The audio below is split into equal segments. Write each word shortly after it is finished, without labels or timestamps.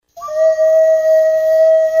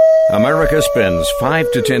America spends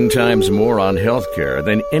 5 to 10 times more on health care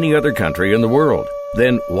than any other country in the world.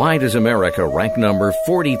 Then why does America rank number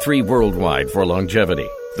 43 worldwide for longevity?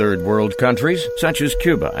 Third world countries, such as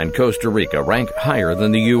Cuba and Costa Rica, rank higher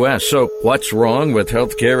than the U.S. So what's wrong with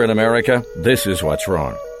health care in America? This is what's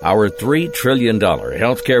wrong. Our $3 trillion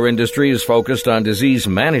healthcare industry is focused on disease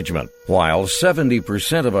management, while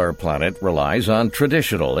 70% of our planet relies on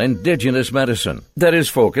traditional indigenous medicine that is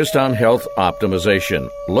focused on health optimization.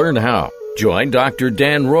 Learn how. Join Dr.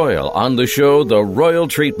 Dan Royal on the show The Royal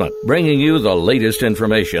Treatment, bringing you the latest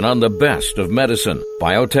information on the best of medicine,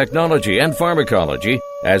 biotechnology, and pharmacology,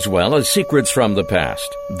 as well as secrets from the past.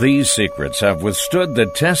 These secrets have withstood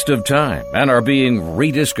the test of time and are being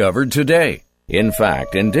rediscovered today. In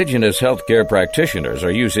fact, indigenous healthcare practitioners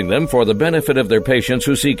are using them for the benefit of their patients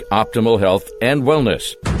who seek optimal health and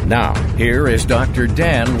wellness. Now, here is Dr.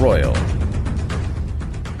 Dan Royal.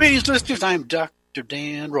 Greetings, listeners. I'm Dr.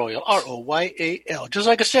 Dan Royal, R-O-Y-A-L, just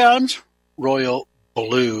like it sounds, Royal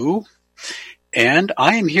Blue. And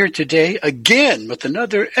I am here today again with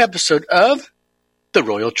another episode of The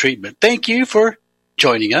Royal Treatment. Thank you for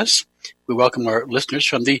joining us. We welcome our listeners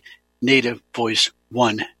from the Native Voice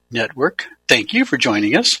One Network. Thank you for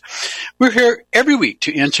joining us. We're here every week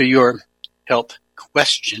to answer your health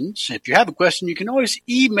questions. If you have a question, you can always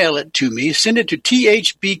email it to me. Send it to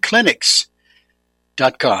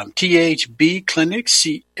thbclinics.com.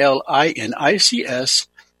 thbclinics, CLINICS,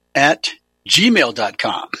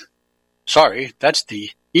 @gmail.com. Sorry, that's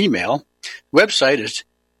the email. Website is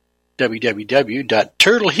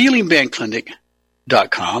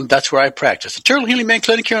www.turtlehealingbandclinic.com. That's where I practice. The Turtle Healing Band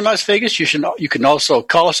Clinic here in Las Vegas. You can also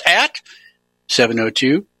call us at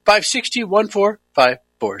 702-560-1454.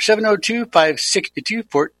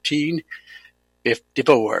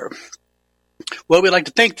 702-562-1454. Well, we'd like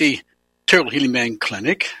to thank the Turtle Healing Band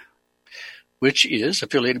Clinic, which is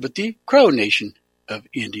affiliated with the Crow Nation of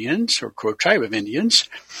Indians, or Crow Tribe of Indians,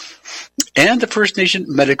 and the First Nation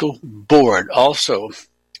Medical Board, also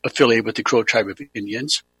affiliated with the Crow Tribe of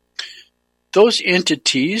Indians. Those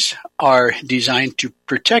entities are designed to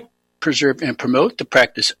protect, preserve, and promote the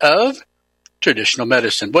practice of traditional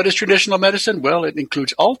medicine. What is traditional medicine? Well, it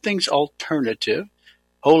includes all things alternative,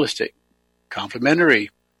 holistic,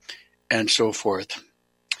 complementary, and so forth.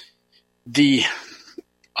 The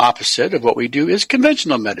opposite of what we do is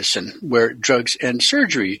conventional medicine, where drugs and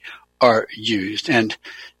surgery are used. And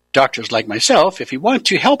doctors like myself, if we want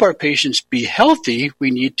to help our patients be healthy,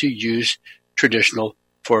 we need to use traditional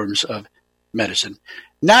forms of medicine.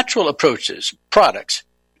 Natural approaches, products,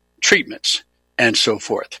 treatments, and so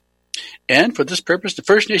forth. And for this purpose, the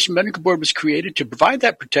First Nation Medical Board was created to provide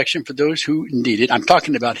that protection for those who need it. I'm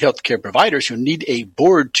talking about healthcare providers who need a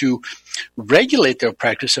board to regulate their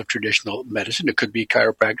practice of traditional medicine. It could be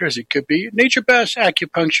chiropractors, it could be naturopaths,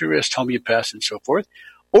 acupuncturists, homeopaths, and so forth.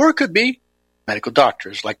 Or it could be medical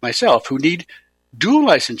doctors like myself who need dual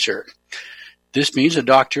licensure. This means a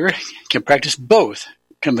doctor can practice both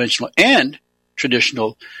conventional and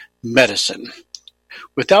traditional medicine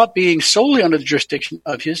without being solely under the jurisdiction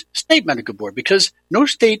of his state medical board, because no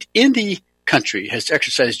state in the country has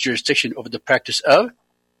exercised jurisdiction over the practice of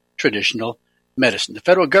traditional medicine. The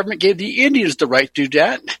federal government gave the Indians the right to do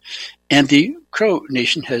that, and the Crow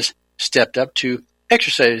Nation has stepped up to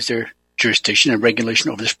exercise their jurisdiction and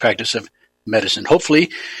regulation over this practice of medicine. Hopefully,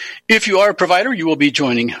 if you are a provider, you will be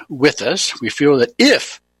joining with us. We feel that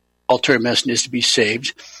if alternative medicine is to be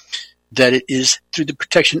saved, that it is through the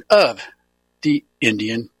protection of the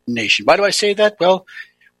Indian nation. Why do I say that? Well,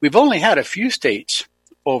 we've only had a few states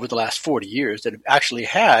over the last 40 years that have actually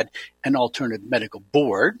had an alternative medical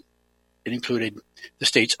board. It included the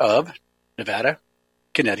states of Nevada,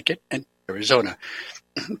 Connecticut, and Arizona.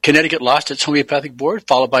 Connecticut lost its homeopathic board,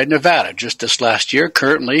 followed by Nevada just this last year.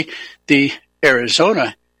 Currently, the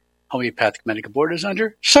Arizona Homeopathic Medical Board is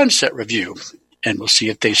under sunset review, and we'll see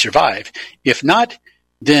if they survive. If not,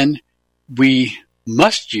 then we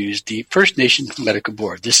must use the First Nation Medical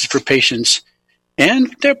Board. This is for patients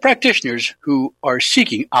and their practitioners who are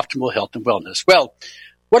seeking optimal health and wellness. Well,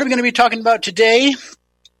 what are we going to be talking about today?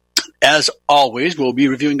 As always, we'll be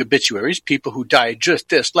reviewing obituaries, people who died just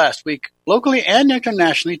this last week, locally and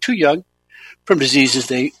internationally, too young, from diseases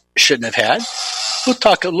they shouldn't have had. We'll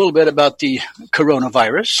talk a little bit about the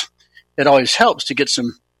coronavirus. It always helps to get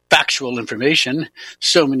some factual information.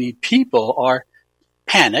 So many people are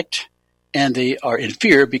panicked and they are in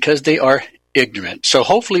fear because they are ignorant. So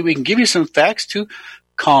hopefully we can give you some facts to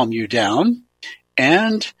calm you down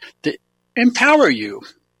and to empower you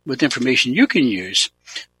with information you can use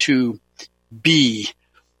to be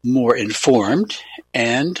more informed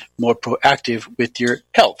and more proactive with your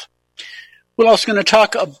health. We're also going to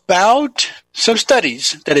talk about some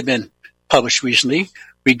studies that have been published recently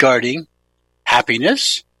regarding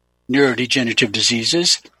happiness, neurodegenerative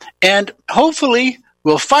diseases, and hopefully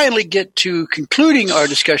we'll finally get to concluding our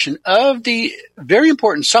discussion of the very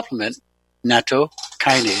important supplement,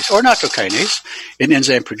 nattokinase, an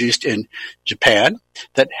enzyme produced in Japan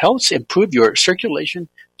that helps improve your circulation,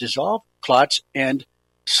 dissolve clots, and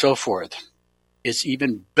so forth. It's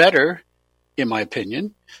even better, in my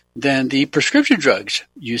opinion, than the prescription drugs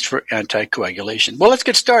used for anticoagulation. Well, let's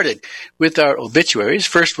get started with our obituaries.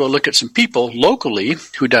 First, we'll look at some people locally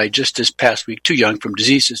who died just this past week, too young from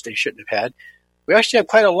diseases they shouldn't have had. We actually have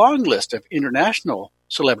quite a long list of international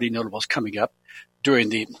celebrity notables coming up during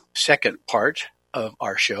the second part of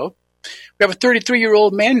our show. We have a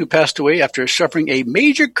 33-year-old man who passed away after suffering a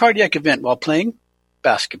major cardiac event while playing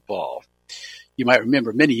basketball. You might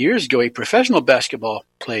remember many years ago a professional basketball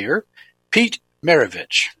player, Pete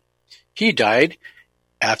Maravich. He died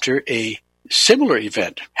after a similar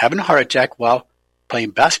event, having a heart attack while playing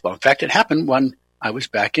basketball. In fact, it happened when I was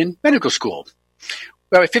back in medical school.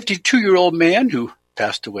 We have a 52-year-old man who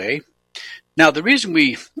passed away. Now, the reason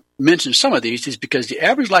we mention some of these is because the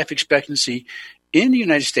average life expectancy in the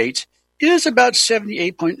United States is about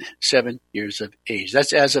 78.7 years of age.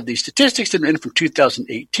 That's as of the statistics that are in from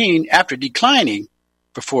 2018 after declining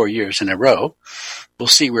for 4 years in a row. We'll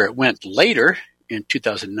see where it went later in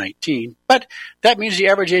 2019. But that means the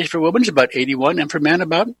average age for women is about 81 and for men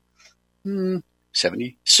about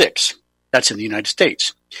 76. That's in the United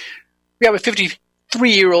States. We have a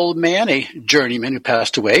 53-year-old man, a journeyman who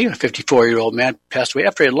passed away. A 54-year-old man passed away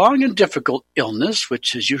after a long and difficult illness,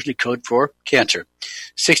 which is usually code for cancer.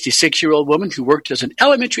 66-year-old woman who worked as an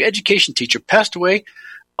elementary education teacher passed away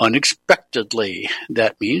unexpectedly.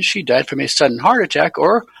 That means she died from a sudden heart attack,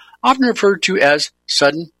 or often referred to as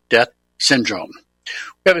sudden death syndrome.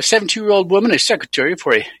 We have a 72-year-old woman, a secretary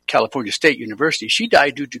for a California State University. She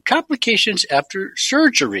died due to complications after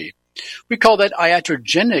surgery. We call that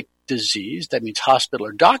iatrogenic disease. That means hospital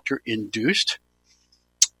or doctor-induced,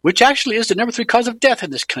 which actually is the number 3 cause of death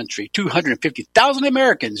in this country. 250,000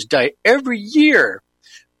 Americans die every year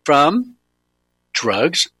from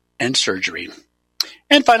drugs and surgery.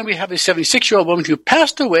 And finally, we have a 76-year-old woman who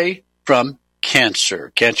passed away from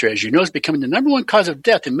cancer. Cancer, as you know, is becoming the number 1 cause of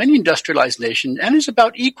death in many industrialized nations and is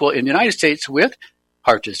about equal in the United States with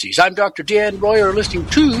heart disease. I'm Dr. Dan Roy. You're listening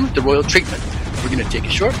to The Royal Treatment. We're going to take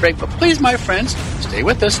a short break, but please, my friends, stay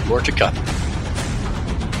with us. More to come.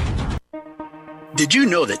 Did you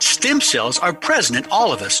know that stem cells are present in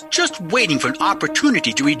all of us, just waiting for an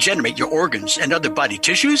opportunity to regenerate your organs and other body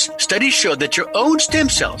tissues? Studies show that your own stem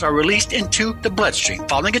cells are released into the bloodstream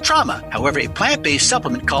following a trauma. However, a plant-based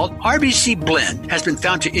supplement called RBC Blend has been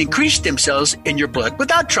found to increase stem cells in your blood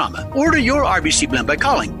without trauma. Order your RBC Blend by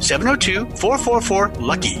calling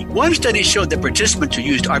 702-444-LUCKY. One study showed that participants who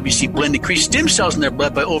used RBC Blend increased stem cells in their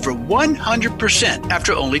blood by over 100%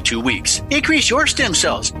 after only 2 weeks. Increase your stem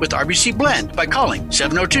cells with RBC Blend by calling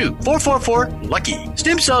 702-444-LUCKY.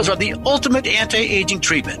 Stem cells are the ultimate anti-aging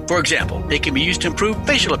treatment. For example, they can be used to improve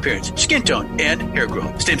facial appearance, skin tone, and hair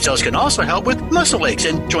growth. Stem cells can also help with muscle aches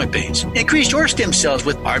and joint pains. Increase your stem cells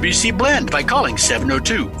with RBC Blend by calling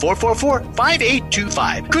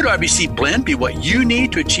 702-444-5825. Could RBC Blend be what you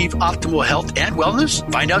need to achieve optimal health and wellness?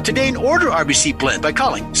 Find out today and order RBC Blend by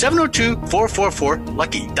calling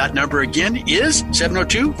 702-444-LUCKY. That number again is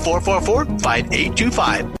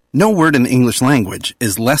 702-444-5825. No word in the English language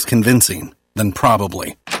is less convincing than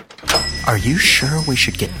probably. Are you sure we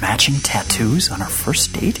should get matching tattoos on our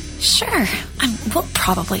first date? Sure. We'll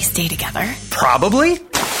probably stay together. Probably?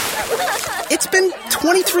 It's been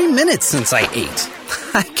 23 minutes since I ate.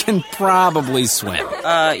 I can probably swim.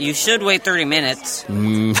 You should wait 30 minutes.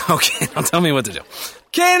 Okay, now tell me what to do.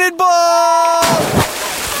 Cannonball!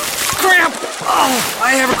 Cramp! Oh,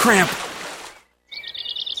 I have a cramp.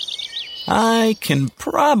 I can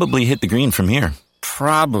probably hit the green from here.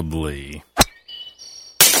 Probably.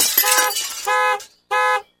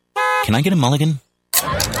 Can I get a mulligan?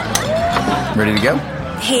 Ready to go?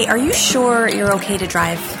 Hey, are you sure you're okay to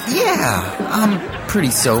drive? Yeah, I'm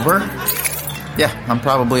pretty sober. Yeah, I'm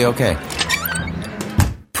probably okay.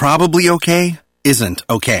 Probably okay isn't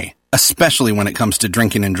okay, especially when it comes to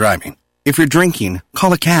drinking and driving. If you're drinking,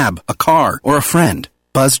 call a cab, a car, or a friend.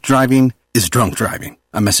 Buzzed driving is drunk driving.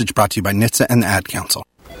 A message brought to you by NHTSA and the Ad Council.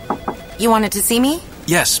 You wanted to see me?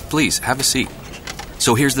 Yes, please, have a seat.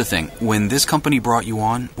 So here's the thing. When this company brought you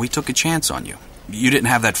on, we took a chance on you. You didn't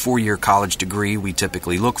have that 4-year college degree we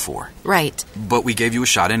typically look for. Right. But we gave you a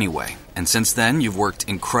shot anyway. And since then, you've worked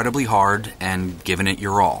incredibly hard and given it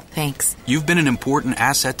your all. Thanks. You've been an important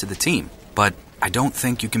asset to the team. But I don't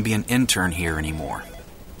think you can be an intern here anymore.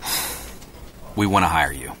 We want to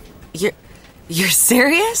hire you. You're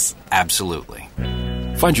serious? Absolutely.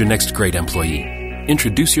 Find your next great employee.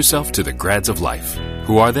 Introduce yourself to the Grads of Life.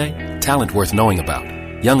 Who are they? Talent worth knowing about.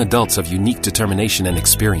 Young adults of unique determination and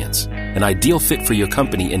experience. An ideal fit for your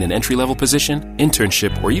company in an entry-level position,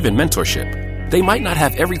 internship, or even mentorship. They might not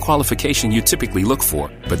have every qualification you typically look for,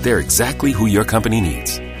 but they're exactly who your company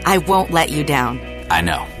needs. I won't let you down. I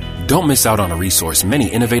know. Don't miss out on a resource many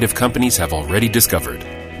innovative companies have already discovered.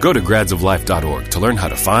 Go to gradsoflife.org to learn how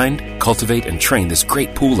to find, cultivate, and train this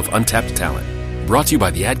great pool of untapped talent. Brought to you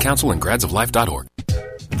by the Ad Council and gradsoflife.org.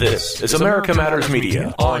 This is America Matters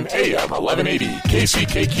Media on AM 1180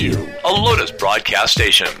 KCKQ, a Lotus broadcast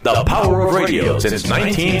station. The power of radio since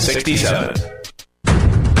 1967.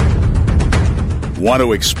 Want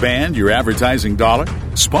to expand your advertising dollar?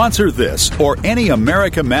 Sponsor this or any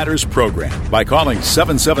America Matters program by calling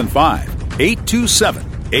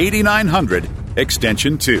 775-827-8900,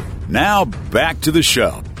 extension 2. Now back to the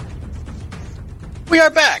show. We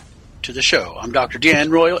are back to the show. I'm Dr.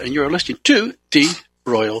 Dan Royal, and you're listening to The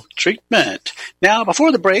Royal Treatment. Now,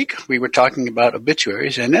 before the break, we were talking about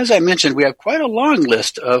obituaries, and as I mentioned, we have quite a long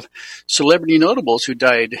list of celebrity notables who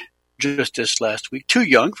died just this last week, too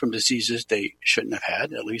young from diseases they shouldn't have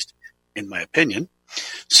had, at least in my opinion.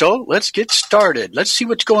 So let's get started. Let's see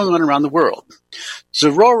what's going on around the world.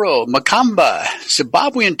 Zororo Makamba,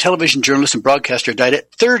 Zimbabwean television journalist and broadcaster, died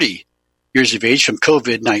at 30 years of age from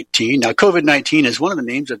COVID-19. Now, COVID-19 is one of the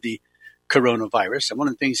names of the coronavirus, and one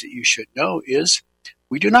of the things that you should know is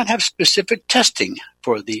we do not have specific testing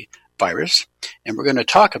for the virus, and we're going to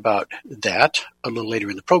talk about that a little later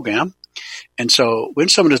in the program. And so when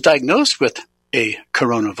someone is diagnosed with a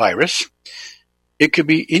coronavirus, it could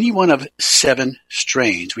be any one of 7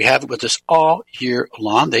 strains. We have it with us all year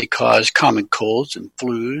long. They cause common colds and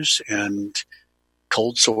flus and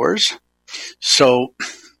cold sores. So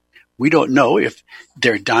we don't know if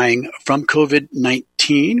they're dying from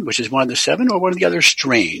COVID-19, which is one of the 7, or one of the other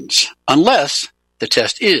strains, unless the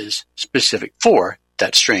test is specific for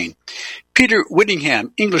that strain. Peter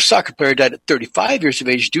Whittingham, English soccer player, died at 35 years of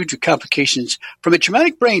age due to complications from a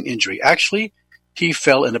traumatic brain injury. Actually, he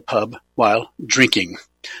fell in a pub while drinking.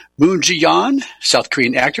 Moon Ji-yeon, South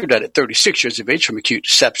Korean actor, died at 36 years of age from acute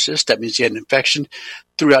sepsis. That means he had an infection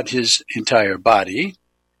throughout his entire body,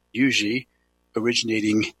 usually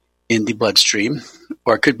originating in the bloodstream,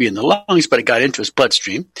 or it could be in the lungs, but it got into his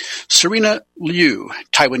bloodstream. Serena Liu,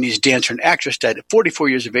 Taiwanese dancer and actress, died at 44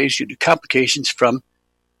 years of age due to complications from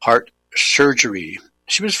heart surgery.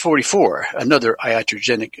 She was 44, another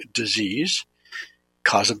iatrogenic disease,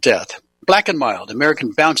 cause of death. Black and Mild,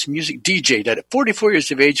 American bounce music DJ, died at 44 years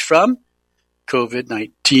of age from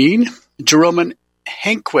COVID-19. Jerome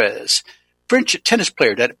Henquez, French tennis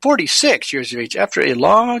player, died at 46 years of age after a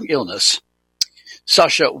long illness.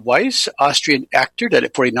 Sasha Weiss, Austrian actor, died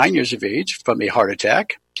at 49 years of age from a heart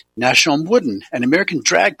attack. National Wooden, an American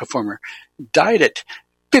drag performer, died at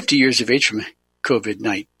 50 years of age from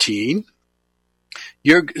COVID-19.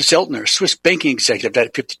 Jörg Zeltner, Swiss banking executive, died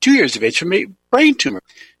at 52 years of age from a brain tumor.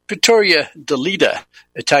 Vittoria Delida,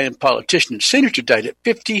 Italian politician and senator, died at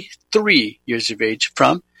 53 years of age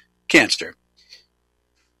from cancer.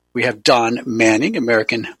 We have Don Manning,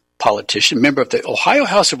 American politician, member of the Ohio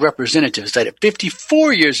House of Representatives, died at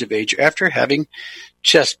 54 years of age after having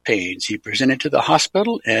chest pains. He presented to the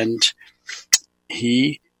hospital and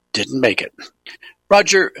he didn't make it.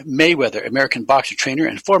 Roger Mayweather, American boxer trainer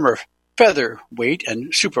and former featherweight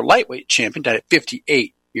and super lightweight champion, died at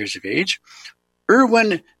 58 years of age.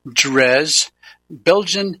 Erwin Drez,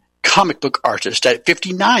 Belgian comic book artist, died at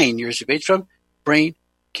 59 years of age from brain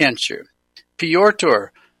cancer.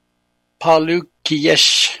 Piotr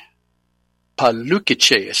Palukicz,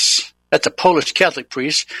 that's a Polish Catholic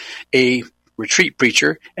priest, a retreat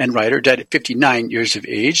preacher and writer, died at 59 years of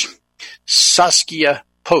age. Saskia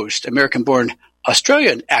Post, American-born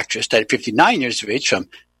Australian actress, died at 59 years of age from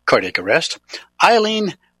cardiac arrest.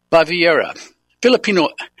 Eileen Baviera, Filipino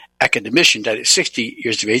academician, died at 60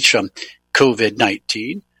 years of age from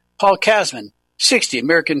COVID-19. Paul Kasman, 60,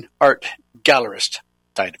 American art gallerist,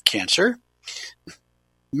 died of cancer.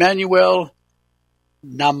 Manuel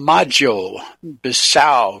Namajo,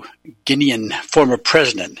 Bissau Guinean former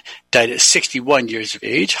president, died at 61 years of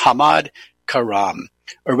age. Hamad Karam,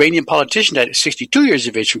 Iranian politician, died at 62 years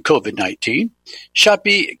of age from COVID-19.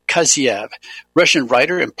 Shapi Kaziev, Russian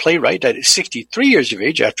writer and playwright, died at 63 years of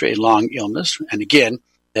age after a long illness. And again,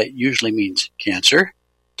 that usually means cancer.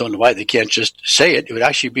 Don't know why they can't just say it. It would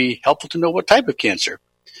actually be helpful to know what type of cancer.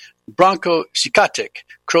 Branko Cikatic,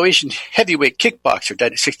 Croatian heavyweight kickboxer,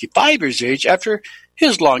 died at 65 years of age after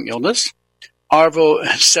his long illness. Arvo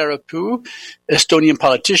Sarapu, Estonian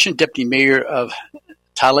politician, deputy mayor of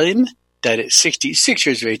Tallinn, died at 66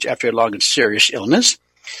 years of age after a long and serious illness.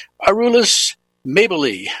 Arulis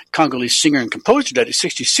Mabeli, Congolese singer and composer, died at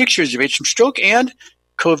 66 years of age from stroke and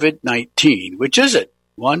COVID-19. Which is it?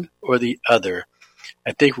 One or the other?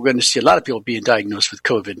 I think we're going to see a lot of people being diagnosed with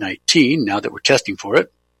COVID-19 now that we're testing for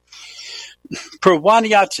it.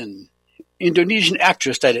 Perwaniatan, Indonesian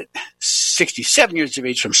actress, died at 67 years of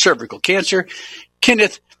age from cervical cancer.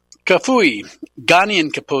 Kenneth Kafui,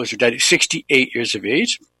 Ghanaian composer, died at 68 years of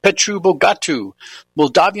age. Petru Bogatu,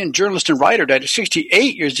 Moldavian journalist and writer, died at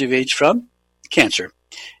 68 years of age from cancer.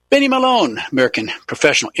 Benny Malone, American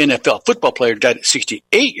professional NFL football player, died at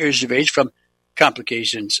 68 years of age from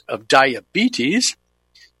complications of diabetes.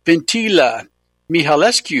 Ventila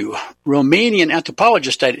Mihalescu, Romanian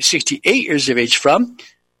anthropologist, died at 68 years of age from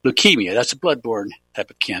leukemia. That's a blood-borne type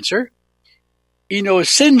of cancer.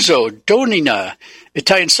 Innocenzo Donina,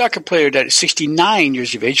 Italian soccer player, died at 69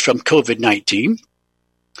 years of age from COVID-19.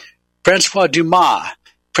 Francois Dumas,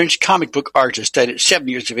 French comic book artist, died at 7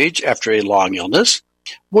 years of age after a long illness.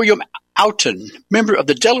 William Oughton, member of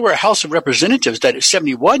the Delaware House of Representatives, died at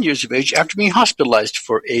 71 years of age after being hospitalized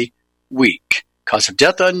for a week. Cause of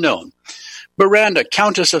death unknown. Miranda,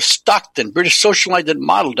 Countess of Stockton, British socialite and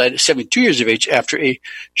model, died at 72 years of age after a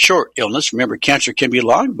short illness. Remember, cancer can be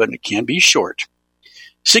long, but it can be short.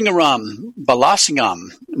 Singaram Balasingam,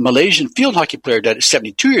 Malaysian field hockey player, died at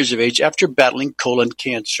 72 years of age after battling colon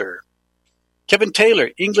cancer. Kevin Taylor,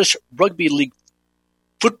 English rugby league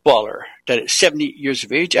footballer, died at 70 years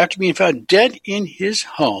of age after being found dead in his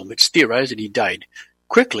home. It's theorized that he died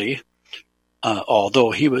quickly,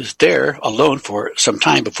 although he was there alone for some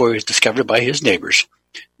time before he was discovered by his neighbors.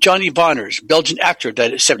 Johnny Voners, Belgian actor,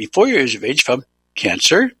 died at 74 years of age from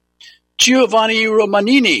cancer. Giovanni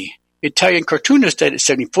Romanini, Italian cartoonist, died at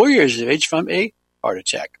 74 years of age from a heart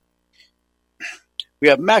attack. We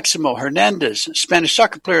have Maximo Hernandez, Spanish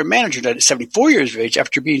soccer player and manager, died at 74 years of age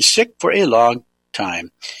after being sick for a long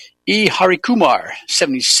time. E. Harikumar,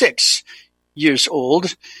 76 years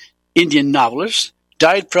old, Indian novelist,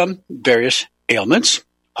 died from various ailments.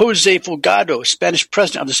 Jose Fulgado, Spanish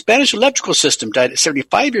president of the Spanish electrical system, died at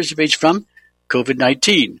 75 years of age from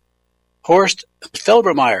COVID-19. Horst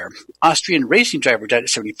Felbermeyer, Austrian racing driver, died at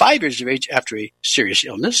 75 years of age after a serious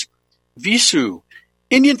illness. Visu,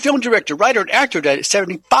 Indian film director, writer, and actor, died at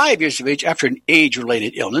 75 years of age after an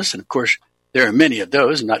age-related illness. And, of course, there are many of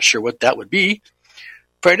those. I'm not sure what that would be.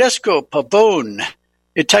 Francesco Pavone,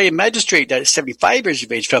 Italian magistrate, died at 75 years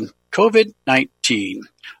of age from COVID-19.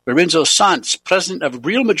 Lorenzo Sanz, president of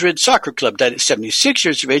Real Madrid Soccer Club, died at 76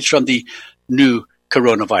 years of age from the new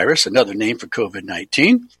coronavirus, another name for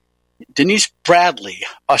COVID-19. Denise Bradley,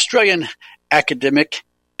 Australian academic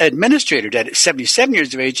administrator, died at 77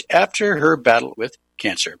 years of age after her battle with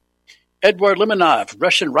cancer. Edward Limonov,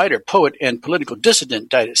 Russian writer, poet, and political dissident,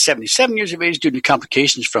 died at 77 years of age due to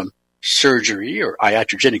complications from surgery or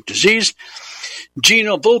iatrogenic disease.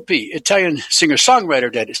 Gino Volpi, Italian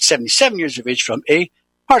singer-songwriter, died at 77 years of age from a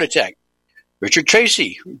heart attack. Richard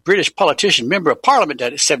Tracy, British politician, member of parliament,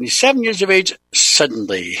 died at 77 years of age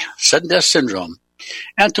suddenly. Sudden death syndrome.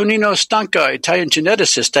 Antonino Stanca, Italian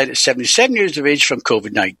geneticist, died at 77 years of age from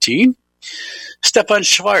COVID-19. Stefan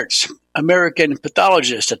Schwartz, American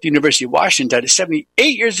pathologist at the University of Washington, died at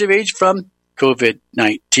 78 years of age from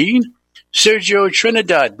COVID-19. Sergio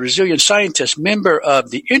Trinidad, Brazilian scientist, member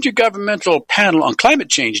of the Intergovernmental Panel on Climate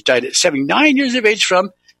Change, died at 79 years of age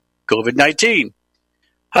from COVID-19.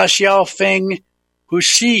 Xiao Feng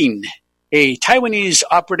Huxin, a Taiwanese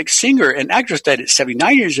operatic singer and actress, died at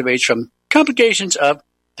 79 years of age from complications of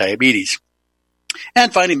diabetes.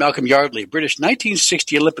 And finally, Malcolm Yardley, British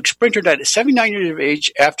 1960 Olympic sprinter, died at 79 years of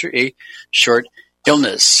age after a short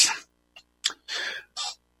illness.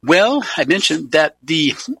 Well, I mentioned that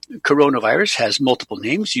the coronavirus has multiple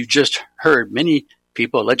names. You just heard many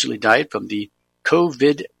people allegedly died from the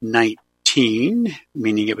COVID-19,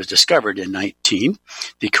 meaning it was discovered in 19,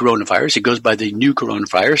 the coronavirus. It goes by the new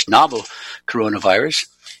coronavirus, novel coronavirus.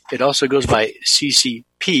 It also goes by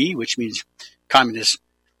CCP, which means Chinese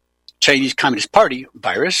Communist Party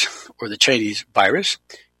virus, or the Chinese virus.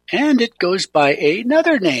 And it goes by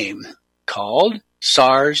another name called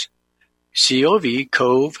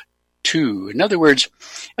SARS-CoV-2. In other words,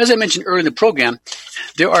 as I mentioned earlier in the program,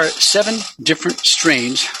 there are 7 different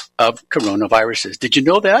strains of coronaviruses. Did you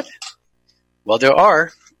know that? Well, there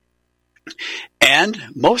are. And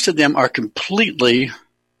most of them are completely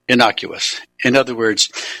innocuous. In other words,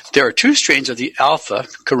 there are 2 strains of the alpha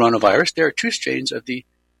coronavirus. There are 2 strains of the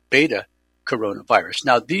beta coronavirus.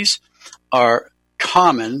 Now, these are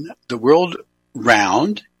common the world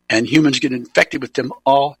round, and humans get infected with them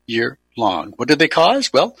all year long. What do they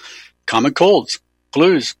cause? Well, common colds,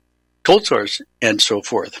 flus, cold sores, and so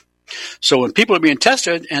forth. So when people are being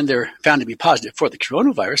tested and they're found to be positive for the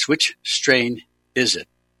coronavirus, which strain is it?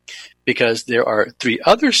 Because there are 3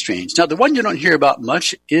 other strains. Now, the one you don't hear about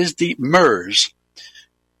much is the MERS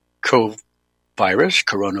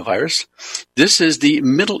coronavirus. This is the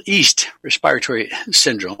Middle East respiratory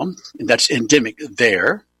syndrome, and that's endemic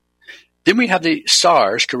there. Then we have the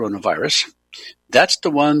SARS coronavirus. That's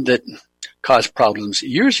the one that caused problems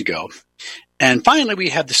years ago. And finally, we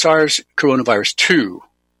have the SARS coronavirus 2.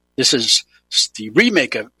 This is the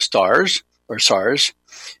remake of SARS,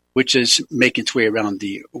 which is making its way around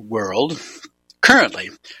the world, currently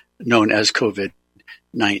known as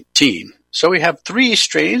COVID-19. So we have 3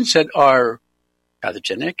 strains that are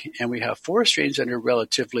pathogenic, and we have 4 strains that are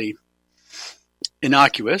relatively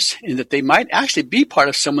innocuous in that they might actually be part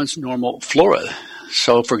of someone's normal flora.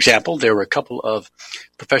 So, for example, there were a couple of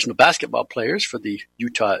professional basketball players for the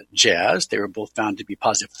Utah Jazz. They were both found to be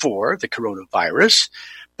positive for the coronavirus,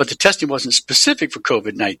 but the testing wasn't specific for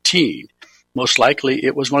COVID-19. Most likely,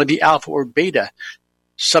 it was one of the alpha or beta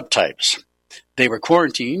subtypes. They were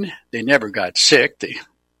quarantined. They never got sick.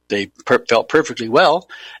 They felt perfectly well,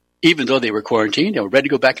 even though they were quarantined. They were ready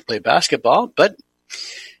to go back and play basketball, but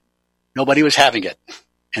nobody was having it.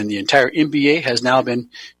 And the entire NBA has now been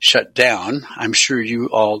shut down. I'm sure you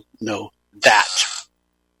all know that.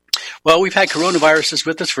 Well, we've had coronaviruses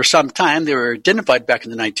with us for some time. They were identified back in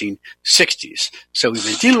the 1960s. So we've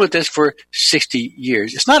been dealing with this for 60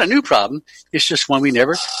 years. It's not a new problem. It's just one we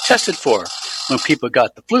never tested for. When people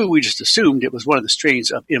got the flu, we just assumed it was one of the strains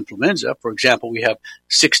of influenza. For example, we have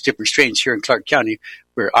 6 different strains here in Clark County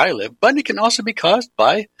where I live, but it can also be caused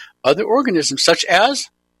by other organisms such as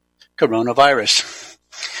coronavirus.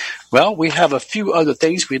 Well, we have a few other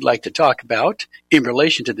things we'd like to talk about in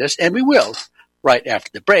relation to this, and we will right after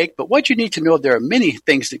the break. But what you need to know, there are many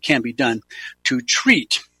things that can be done to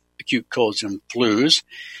treat acute colds and flus,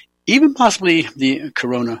 even possibly the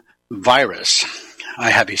coronavirus. I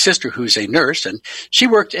have a sister who's a nurse, and she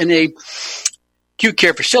worked in a acute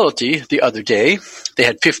care facility the other day. They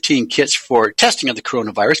had 15 kits for testing of the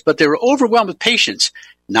coronavirus, but they were overwhelmed with patients.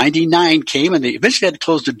 99 came, and they eventually had to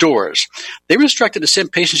close the doors. They were instructed to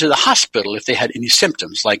send patients to the hospital if they had any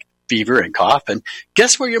symptoms like fever and cough. And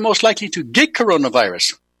guess where you're most likely to get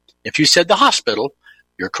coronavirus? If you said the hospital,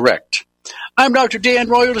 you're correct. I'm Dr. Dan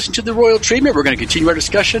Royal. Listen to the Royal Treatment. We're going to continue our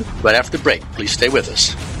discussion right after the break. Please stay with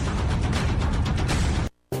us.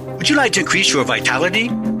 Would you like to increase your vitality?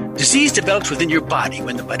 Disease develops within your body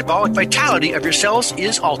when the metabolic vitality of your cells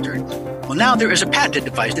is altered. Well, now there is a patented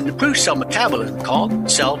device that improves cell metabolism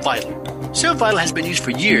called Cell Vital. Cell Vital has been used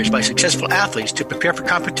for years by successful athletes to prepare for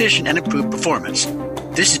competition and improve performance.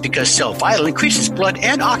 This is because Cell Vital increases blood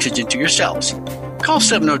and oxygen to your cells. Call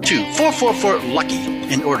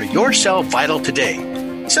 702-444-LUCKY and order your Cell Vital today.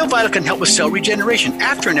 Cell Vital can help with cell regeneration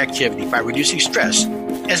after an activity by reducing stress,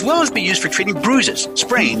 as well as be used for treating bruises,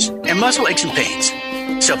 sprains, and muscle aches and pains.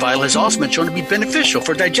 Cell Vital has also been shown to be beneficial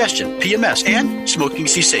for digestion, PMS, and smoking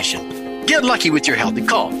cessation. Get lucky with your health and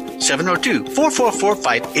call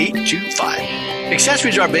 702-444-5825.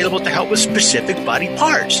 Accessories are available to help with specific body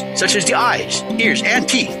parts, such as the eyes, ears, and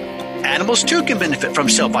teeth. Animals, too, can benefit from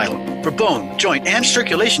Cell Vital for bone, joint, and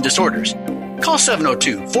circulation disorders. Call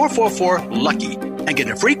 702-444-LUCKY and get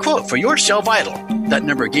a free quote for your Cell Vital. That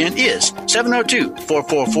number again is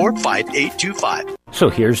 702-444-5825. So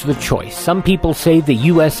here's the choice. Some people say the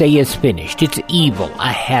USA is finished. It's evil,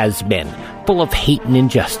 a has-been, full of hate and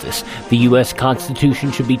injustice. The U.S.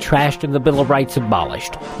 Constitution should be trashed and the Bill of Rights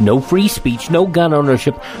abolished. No free speech, no gun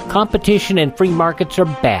ownership. Competition and free markets are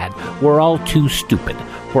bad. We're all too stupid.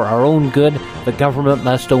 For our own good, the government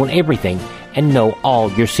must own everything and know all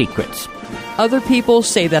your secrets. Other people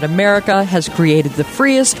say that America has created the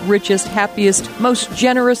freest, richest, happiest, most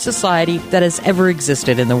generous society that has ever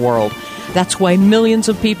existed in the world. That's why millions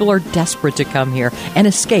of people are desperate to come here and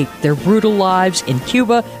escape their brutal lives in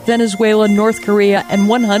Cuba, Venezuela, North Korea, and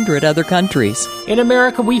 100 other countries. In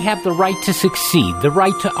America, we have the right to succeed, the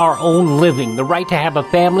right to our own living, the right to have a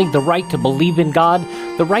family, the right to believe in God,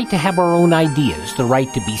 the right to have our own ideas, the right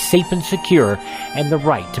to be safe and secure, and the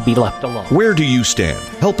right to be left alone. Where do you stand?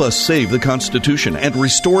 Help us save the Constitution and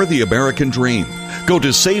restore the American dream. Go to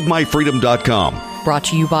SaveMyFreedom.com. Brought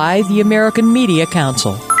to you by the American Media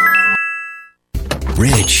Council.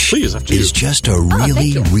 Rich is just a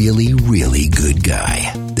really, really, really good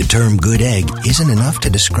guy. The term good egg isn't enough to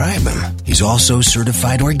describe him. He's also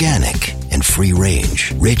certified organic and free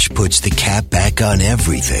range. Rich puts the cap back on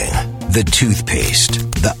everything. The toothpaste,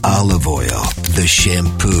 the olive oil, the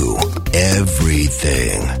shampoo,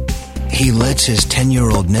 everything. He lets his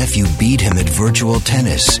 10-year-old nephew beat him at virtual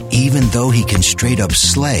tennis, even though he can straight up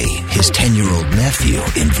slay his 10-year-old nephew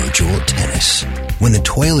in virtual tennis. When the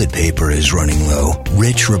toilet paper is running low,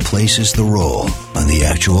 Rich replaces the roll on the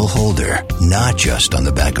actual holder, not just on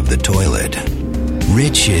the back of the toilet.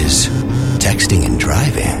 Rich is texting and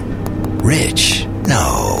driving. Rich,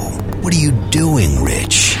 no. What are you doing,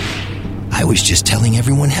 Rich? I was just telling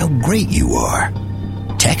everyone how great you are.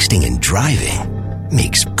 Texting and driving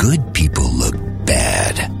makes good people look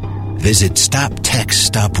bad. Visit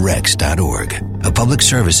StopTextStopWrecks.org. A public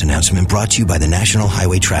service announcement brought to you by the National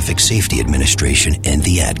Highway Traffic Safety Administration and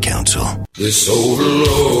the Ad Council. This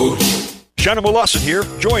overload. Shannon Wilawson here.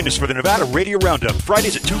 Join us for the Nevada Radio Roundup,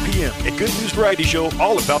 Fridays at 2 p.m. A good news variety show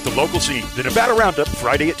all about the local scene. The Nevada Roundup,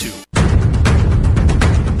 Friday at 2.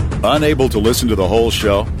 Unable to listen to the whole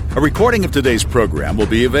show? A recording of today's program will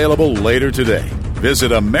be available later today.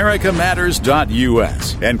 Visit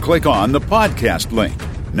americamatters.us and click on the podcast link.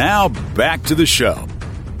 Now, back to the show.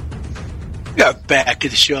 We are back to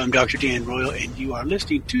the show. I'm Dr. Dan Royal, and you are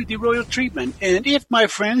listening to The Royal Treatment. And if, my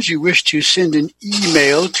friends, you wish to send an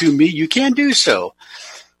email to me, you can do so.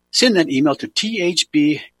 Send that email to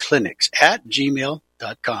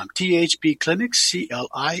thbclinics@gmail.com. thbclinics,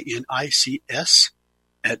 CLINICS,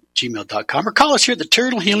 @gmail.com. Or call us here at the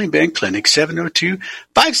Turtle Healing Band Clinic,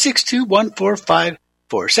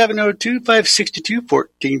 702-562-1454.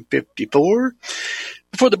 702-562-1454.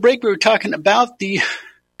 Before the break, we were talking about the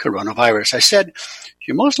coronavirus. I said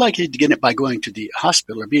you're most likely to get it by going to the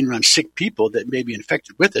hospital or being around sick people that may be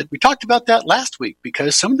infected with it. We talked about that last week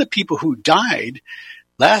because some of the people who died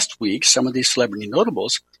last week, some of these celebrity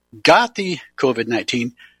notables, got the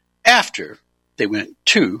COVID-19 after they went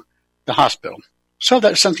to the hospital. So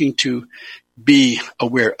that's something to be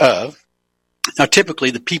aware of. Now,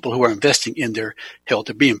 typically, the people who are investing in their health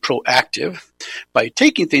are being proactive by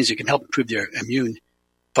taking things that can help improve their immune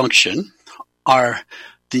function are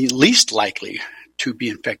the least likely to be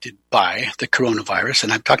infected by the coronavirus.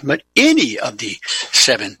 And I'm talking about any of the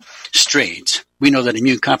 7 strains. We know that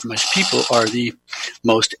immune-compromised people are the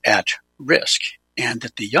most at risk, and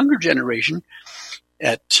that the younger generation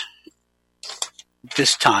at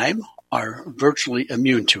this time are virtually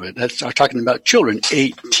immune to it. That's I'm talking about children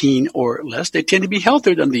 18 or less. They tend to be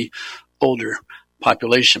healthier than the older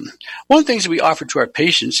population. One of the things that we offer to our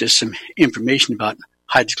patients is some information about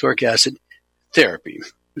hydrochloric acid therapy.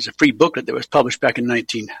 It was a free booklet that was published back in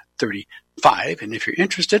 1935. And if you're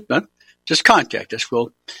interested, just contact us.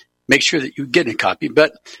 We'll make sure that you get a copy.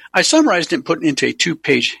 But I summarized it and put it into a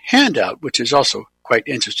 2-page handout, which is also quite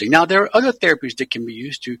interesting. Now, there are other therapies that can be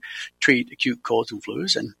used to treat acute colds and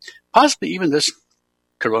flus and possibly even this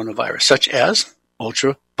coronavirus, such as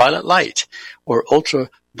ultraviolet light or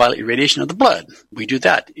ultraviolet irradiation of the blood. We do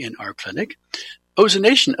that in our clinic.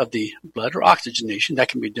 Ozonation of the blood or oxygenation, that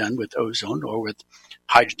can be done with ozone or with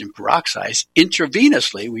hydrogen peroxide.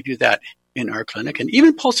 Intravenously, we do that in our clinic. And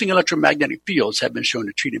even pulsing electromagnetic fields have been shown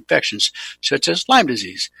to treat infections such as Lyme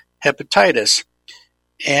disease, hepatitis,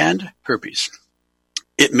 and herpes.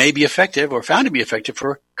 It may be effective or found to be effective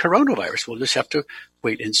for coronavirus. We'll just have to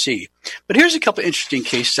wait and see. But here's a couple of interesting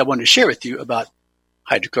cases I wanted to share with you about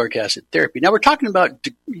hydrochloric acid therapy. Now, we're talking about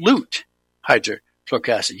dilute hydrochloric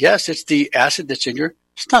acid. Yes, it's the acid that's in your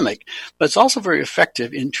stomach, but it's also very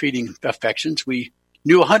effective in treating infections. We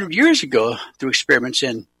knew 100 years ago through experiments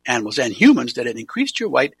in animals and humans that it increased your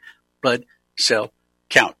white blood cell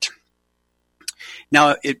count.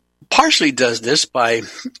 Now, it partially does this by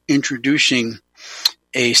introducing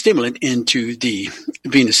a stimulant into the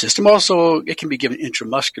venous system. Also, it can be given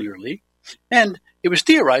intramuscularly, and it was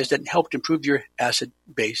theorized that it helped improve your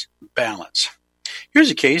acid-base balance.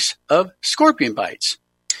 Here's a case of scorpion bites.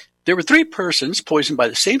 There were 3 persons poisoned by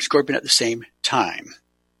the same scorpion at the same time.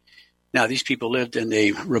 Now, these people lived in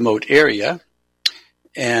a remote area,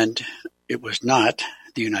 and it was not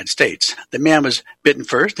the United States. The man was bitten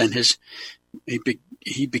first, and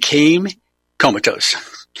he became comatose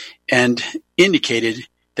and indicated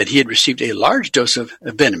that he had received a large dose of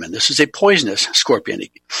venom. And this is a poisonous scorpion.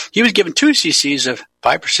 He was given 2 cc's of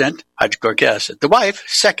 5% hydrochloric acid. The wife,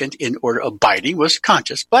 second in order of biting, was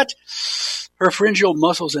conscious, but her pharyngeal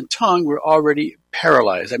muscles and tongue were already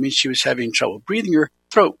paralyzed. That means she was having trouble breathing. Her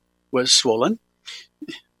throat was swollen.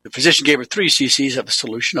 The physician gave her 3 cc's of a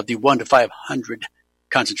solution of the 1 to 500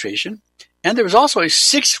 concentration. And there was also a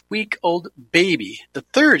 6-week-old baby. The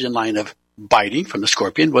third in line of biting from the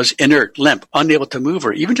scorpion was inert, limp, unable to move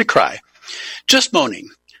or even to cry, just moaning.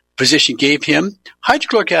 Physician gave him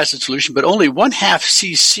hydrochloric acid solution, but only 1/2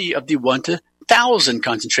 cc of the 1 to 1,000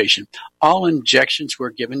 concentration. All injections were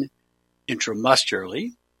given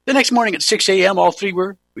intramuscularly, The next morning at 6 a.m., all three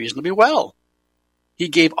were reasonably well. He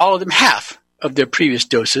gave all of them half of their previous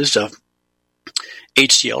doses of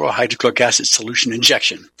HCl, or hydrochloric acid solution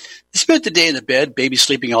injection. They spent the day in the bed, baby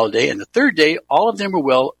sleeping all day, and the third day, all of them were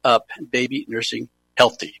well up, baby nursing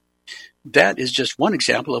healthy. That is just one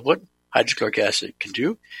example of what hydrochloric acid can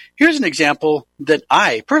do. Here's an example that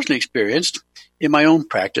I personally experienced in my own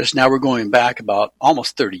practice. Now we're going back about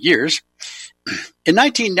almost 30 years. In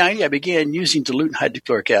 1990, I began using dilute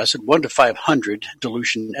hydrochloric acid, 1 to 500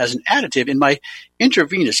 dilution, as an additive in my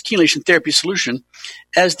intravenous chelation therapy solution,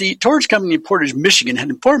 as the Torrance Company in Portage, Michigan had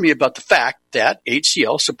informed me about the fact that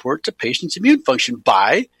HCl supports a patient's immune function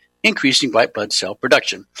by increasing white blood cell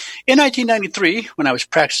production. In 1993, when I was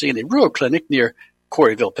practicing in a rural clinic near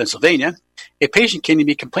Corryville, Pennsylvania, a patient came to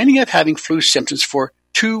me complaining of having flu symptoms for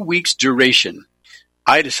 2 weeks duration.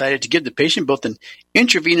 I decided to give the patient both an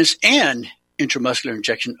intravenous and intramuscular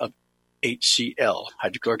injection of HCl,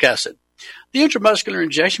 hydrochloric acid. The intramuscular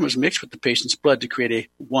injection was mixed with the patient's blood to create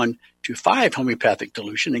a 1 to 5 homeopathic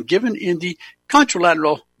dilution and given in the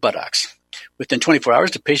contralateral buttocks. Within 24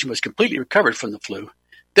 hours, the patient was completely recovered from the flu.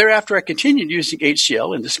 Thereafter, I continued using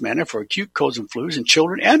HCl in this manner for acute colds and flus in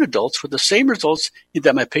children and adults with the same results in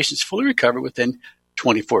that my patients fully recovered within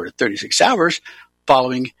 24 to 36 hours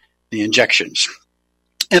following the injections.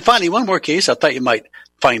 And finally, one more case I thought you might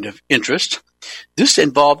find of interest. This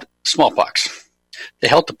involved smallpox. The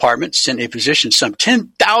health department sent a physician some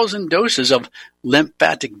 10,000 doses of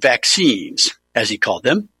lymphatic vaccines, as he called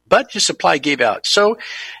them, but his supply gave out. So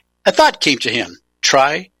a thought came to him,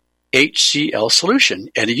 try HCl solution,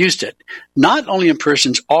 and he used it, not only in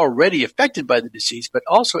persons already affected by the disease, but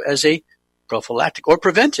also as a prophylactic or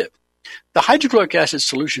preventive. The hydrochloric acid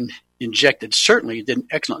solution injected certainly did an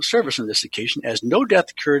excellent service on this occasion, as no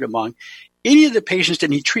death occurred among any of the patients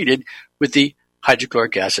that he treated with the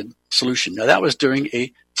hydrochloric acid solution. Now, that was during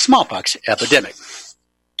a smallpox epidemic.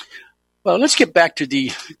 Well, let's get back to the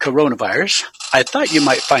coronavirus. I thought you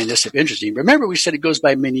might find this interesting. Remember, we said it goes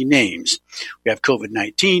by many names. We have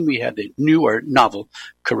COVID-19. We have the new or novel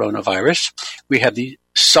coronavirus. We have the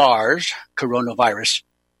SARS coronavirus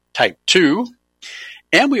type 2.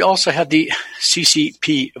 And we also have the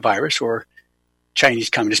CCP virus, or Chinese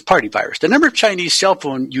Communist Party virus. The number of Chinese cell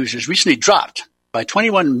phone users recently dropped by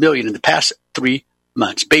 21 million in the past 3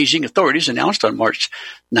 months. Beijing authorities announced on March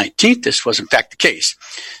 19th this was in fact the case.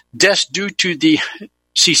 Deaths due to the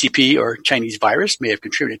CCP, or Chinese virus, may have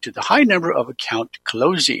contributed to the high number of account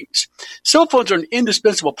closings. Cell phones are an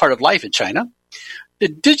indispensable part of life in China. The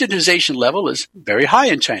digitization level is very high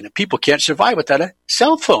in China. People can't survive without a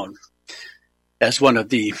cell phone. As one of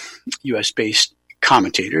the U.S.-based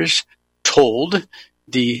commentators told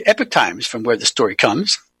the Epoch Times, from where the story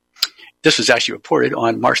comes, this was actually reported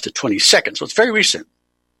on March the 22nd, so it's very recent.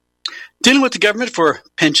 Dealing with the government for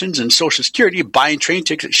pensions and Social Security, buying train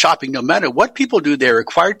tickets, shopping, no matter what people do, they are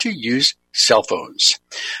required to use cell phones.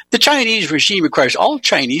 The Chinese regime requires all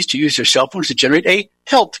Chinese to use their cell phones to generate a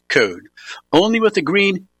health code. Only with the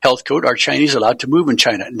green health code are Chinese allowed to move in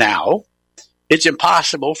China. Now, it's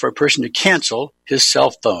impossible for a person to cancel his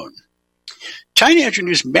cell phone. China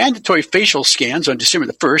introduced mandatory facial scans on December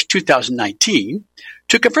the 1st, 2019,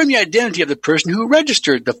 to confirm the identity of the person who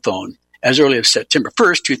registered the phone. As early as September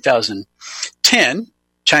 1st, 2010,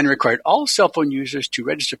 China required all cell phone users to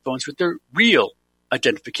register phones with their real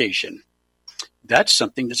identification. That's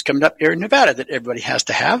something that's coming up here in Nevada that everybody has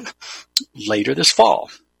to have later this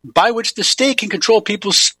fall, by which the state can control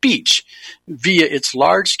people's speech via its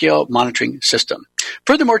large-scale monitoring system.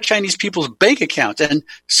 Furthermore, Chinese people's bank accounts and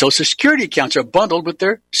Social Security accounts are bundled with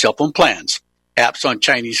their cell phone plans. Apps on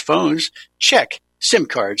Chinese phones check SIM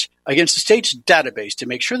cards against the state's database to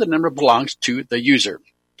make sure the number belongs to the user.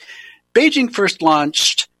 Beijing first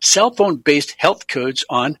launched cell phone-based health codes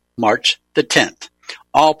on March the 10th.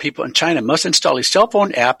 All people in China must install a cell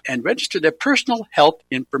phone app and register their personal health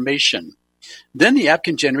information. Then the app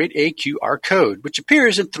can generate a QR code, which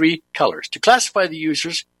appears in 3 colors to classify the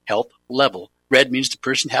user's health level. Red means the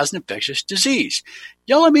person has an infectious disease.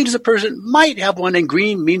 Yellow means the person might have one, and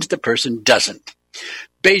green means the person doesn't.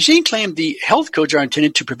 Beijing claimed the health codes are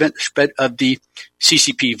intended to prevent the spread of the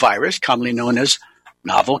CCP virus, commonly known as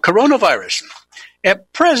novel coronavirus.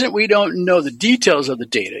 At present, we don't know the details of the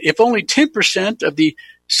data. If only 10% of the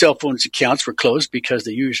cell phones accounts were closed because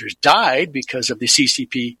the users died because of the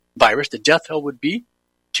CCP virus, the death toll would be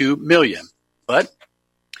 2 million. But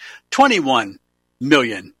 21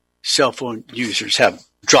 million cell phone users have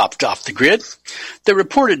dropped off the grid. The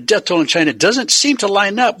reported death toll in China doesn't seem to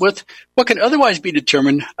line up with what can otherwise be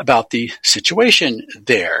determined about the situation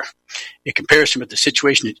there. A comparison with the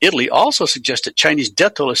situation in Italy also suggests that Chinese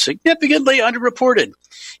death toll is significantly underreported.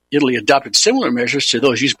 Italy adopted similar measures to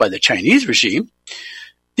those used by the Chinese regime.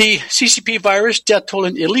 The CCP virus death toll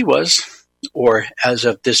in Italy was, or as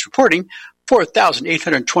of this reporting,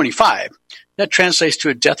 4,825. That translates to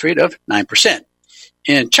a death rate of 9%.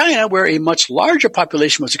 In China, where a much larger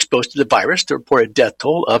population was exposed to the virus, the reported death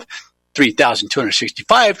toll of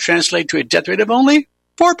 3,265 translated to a death rate of only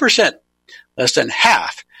 4%, less than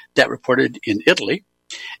half that reported in Italy.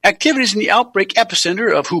 Activities in the outbreak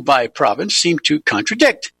epicenter of Hubei province seem to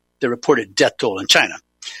contradict the reported death toll in China.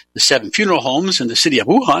 The 7 funeral homes in the city of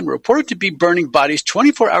Wuhan were reported to be burning bodies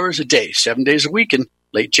 24 hours a day, 7 days a week in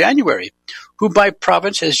late January. Hubei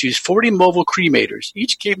province has used 40 mobile cremators,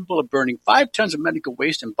 each capable of burning 5 tons of medical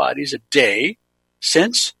waste and bodies a day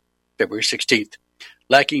since February 16th.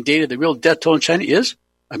 Lacking data, the real death toll in China is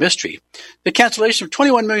a mystery. The cancellation of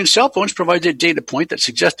 21 million cell phones provides a data point that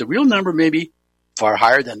suggests the real number may be far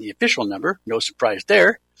higher than the official number. No surprise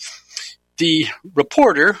there. The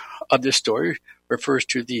reporter of this story refers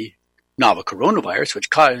to the novel coronavirus, which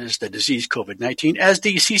causes the disease COVID-19, as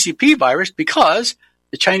the CCP virus because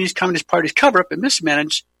the Chinese Communist Party's cover-up and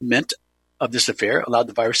mismanagement of this affair allowed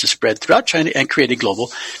the virus to spread throughout China and create a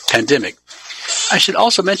global pandemic. I should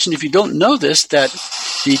also mention, if you don't know this, that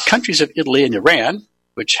the countries of Italy and Iran,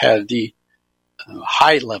 which have the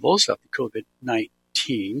high levels of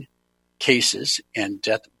COVID-19 cases and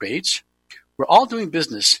death rates, were all doing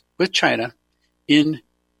business with China in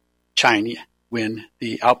China when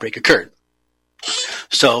the outbreak occurred.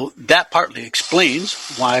 So that partly explains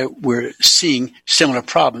why we're seeing similar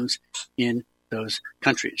problems in those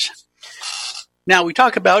countries. Now, we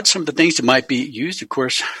talk about some of the things that might be used. Of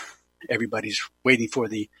course, everybody's waiting for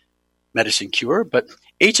the medicine cure, but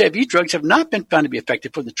HIV drugs have not been found to be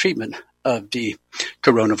effective for the treatment of the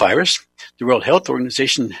coronavirus. The World Health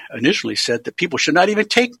Organization initially said that people should not even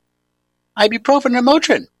take ibuprofen or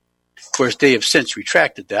Motrin. Of course, they have since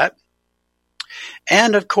retracted that.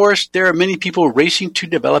 And, of course, there are many people racing to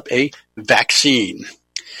develop a vaccine.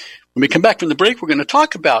 When we come back from the break, we're going to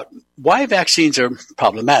talk about why vaccines are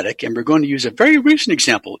problematic, and we're going to use a very recent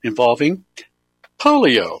example involving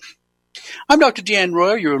polio. I'm Dr. Dan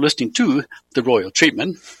Royal. You're listening to The Royal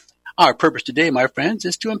Treatment. Our purpose today, my friends,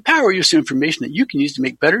 is to empower you with some information that you can use to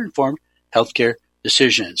make better informed healthcare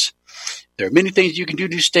decisions. There are many things you can do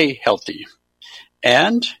to stay healthy.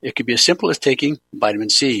 And it could be as simple as taking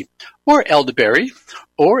vitamin C or elderberry,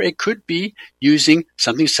 or it could be using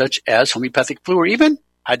something such as homeopathic flu or even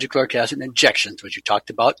hydrochloric acid injections, which you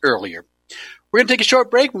talked about earlier. We're going to take a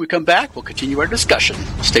short break. When we come back, we'll continue our discussion.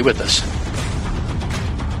 Stay with us.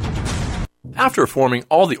 After forming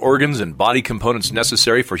all the organs and body components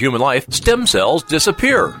necessary for human life, stem cells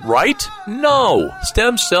disappear, right? No!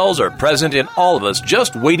 Stem cells are present in all of us,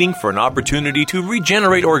 just waiting for an opportunity to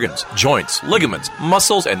regenerate organs, joints, ligaments,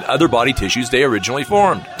 muscles, and other body tissues they originally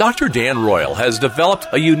formed. Dr. Dan Royal has developed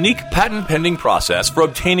a unique patent-pending process for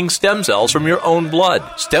obtaining stem cells from your own blood.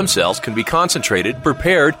 Stem cells can be concentrated,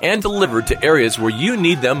 prepared, and delivered to areas where you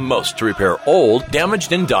need them most to repair old,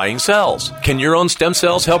 damaged, and dying cells. Can your own stem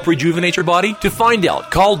cells help rejuvenate your body? To find out,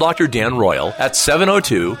 call Dr. Dan Royal at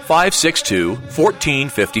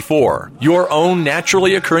 702-562-1454. Your own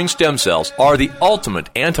naturally occurring stem cells are the ultimate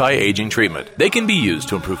anti-aging treatment. They can be used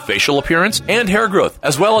to improve facial appearance and hair growth,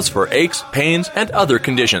 as well as for aches, pains, and other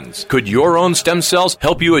conditions. Could your own stem cells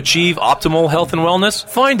help you achieve optimal health and wellness?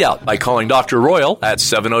 Find out by calling Dr. Royal at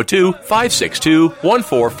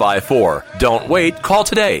 702-562-1454. Don't wait, call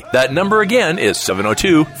today. That number again is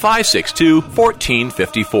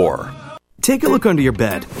 702-562-1454. Take a look under your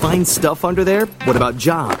bed. Find stuff under there? What about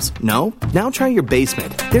jobs? No? Now try your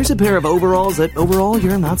basement. There's a pair of overalls that overall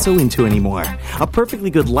you're not so into anymore. A perfectly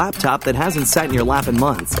good laptop that hasn't sat in your lap in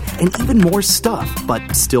months. And even more stuff,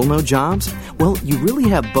 but still no jobs? Well, you really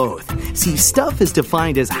have both. See, stuff is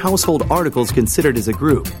defined as household articles considered as a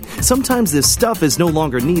group. Sometimes this stuff is no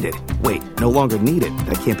longer needed. Wait, no longer needed?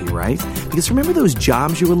 That can't be right. Because remember those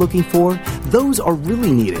jobs you were looking for? Those are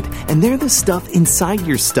really needed. And they're the stuff inside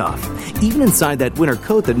your stuff. Even inside that winter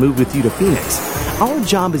coat that moved with you to Phoenix. Our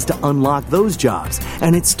job is to unlock those jobs,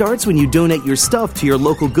 and it starts when you donate your stuff to your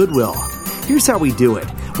local Goodwill. Here's how we do it.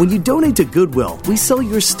 When you donate to Goodwill, we sell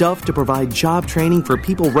your stuff to provide job training for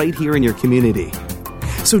people right here in your community.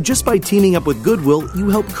 So just by teaming up with Goodwill, you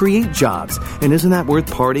help create jobs. And isn't that worth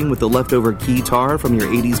parting with the leftover guitar from your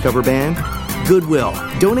 80s cover band? Goodwill.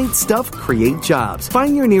 Donate stuff, create jobs.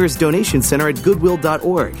 Find your nearest donation center at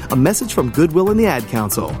goodwill.org. A message from Goodwill and the Ad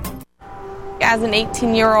Council. As an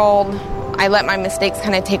 18-year-old, I let my mistakes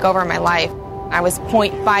kind of take over my life. I was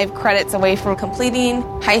 0.5 credits away from completing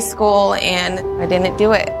high school, and I didn't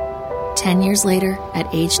do it. 10 years later,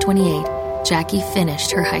 at age 28, Jackie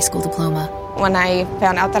finished her high school diploma. When I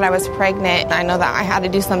found out that I was pregnant, I know that I had to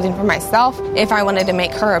do something for myself if I wanted to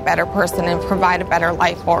make her a better person and provide a better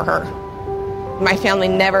life for her. My family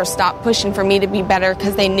never stopped pushing for me to be better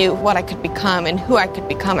because they knew what I could become and who I could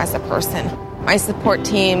become as a person. My support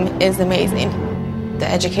team is amazing. The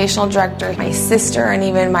educational director, my sister, and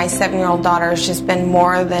even my 7-year-old daughter has just been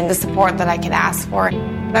more than the support that I could ask for.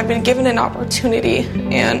 I've been given an opportunity,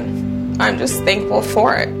 and I'm just thankful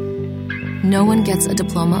for it. No one gets a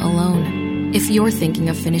diploma alone. If you're thinking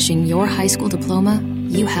of finishing your high school diploma,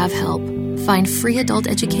 you have help. Find free adult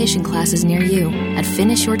education classes near you at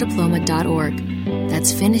finishyourdiploma.org.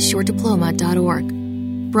 That's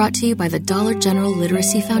finishyourdiploma.org. Brought to you by the Dollar General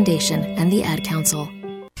Literacy Foundation and the Ad Council.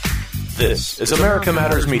 This is America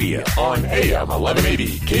Matters Media on AM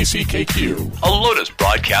 1180 KCKQ, a Lotus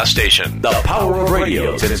broadcast station, the power of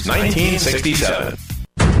radio since 1967.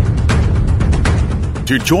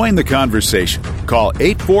 To join the conversation, call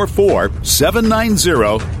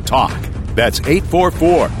 844-790-TALK. That's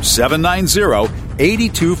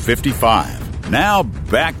 844-790-8255. Now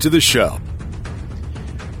back to the show.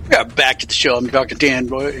 We are back to the show. I'm Dr. Dan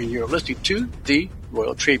Roy, and you're listening to The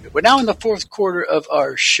Royal Treatment. We're now in the fourth quarter of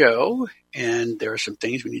our show, and there are some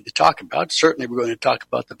things we need to talk about. Certainly, we're going to talk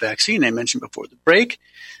about the vaccine I mentioned before the break,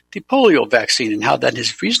 the polio vaccine, and how that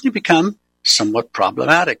has recently become somewhat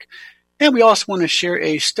problematic. And we also want to share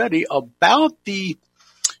a study about the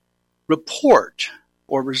report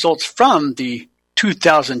or results from the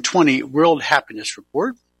 2020 World Happiness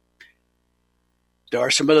Report. There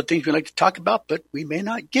are some other things we'd like to talk about, but we may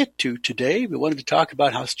not get to today. We wanted to talk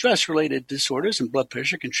about how stress-related disorders and blood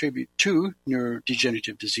pressure contribute to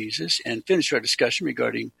neurodegenerative diseases and finish our discussion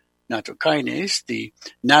regarding natural kinase, the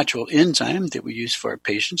natural enzyme that we use for our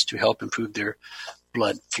patients to help improve their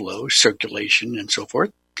blood flow, circulation, and so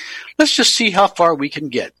forth. Let's just see how far we can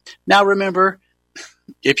get. Now, remember,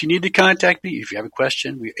 if you need to contact me, if you have a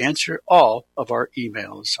question, we answer all of our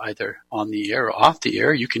emails, either on the air or off the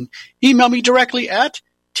air. You can email me directly at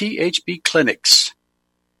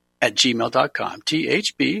thbclinics@gmail.com.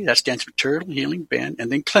 THB, that stands for Turtle Healing Band,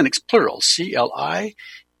 and then clinics, plural, CLINICS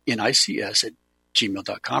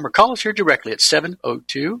 @gmail.com. Or call us here directly at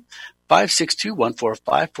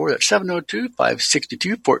 702-562-1454. That's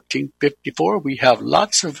 702-562-1454. We have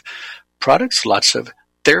lots of products, lots of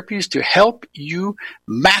therapies to help you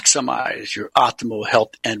maximize your optimal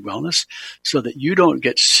health and wellness so that you don't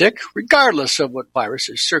get sick regardless of what virus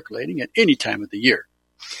is circulating at any time of the year.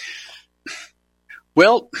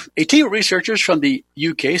 Well, a team of researchers from the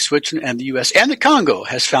UK, Switzerland, and the US, and the Congo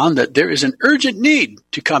has found that there is an urgent need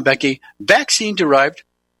to combat a vaccine-derived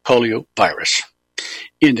polio virus.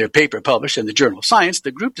 In their paper published in the journal Science,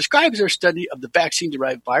 the group describes their study of the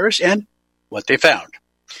vaccine-derived virus and what they found.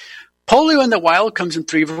 Polio in the wild comes in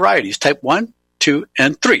 3 varieties, type 1, 2,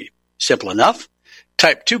 and 3. Simple enough.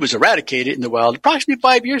 Type 2 was eradicated in the wild approximately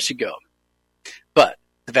 5 years ago. But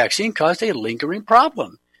the vaccine caused a lingering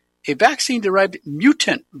problem, a vaccine-derived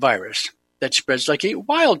mutant virus that spreads like a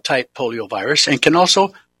wild-type polio virus and can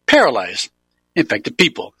also paralyze infected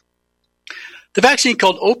people. The vaccine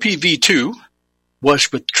called OPV2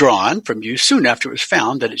 was withdrawn from use soon after it was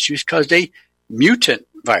found that its use caused a mutant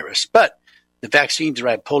virus. But the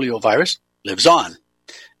vaccine-derived polio virus lives on.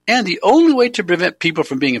 And the only way to prevent people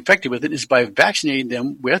from being infected with it is by vaccinating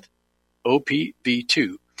them with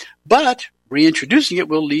OPV2. But reintroducing it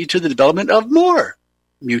will lead to the development of more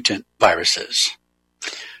mutant viruses.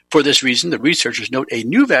 For this reason, the researchers note a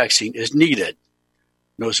new vaccine is needed.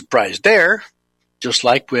 No surprise there. Just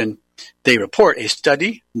like when they report a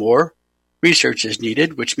study, more research is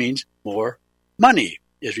needed, which means more money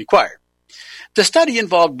is required. The study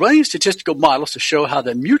involved running statistical models to show how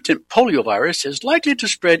the mutant poliovirus is likely to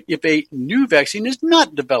spread if a new vaccine is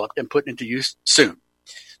not developed and put into use soon.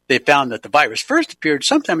 They found that the virus first appeared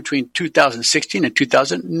sometime between 2016 and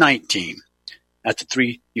 2019. That's a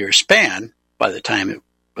 3-year span by the time it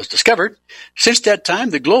was discovered. Since that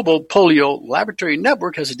time, the Global Polio Laboratory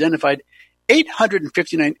Network has identified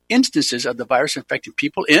 859 instances of the virus infecting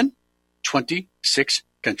people in 26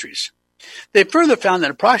 countries. They further found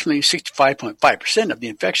that approximately 65.5% of the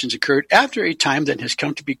infections occurred after a time that has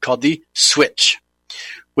come to be called the switch,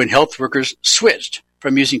 when health workers switched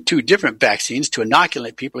from using 2 different vaccines to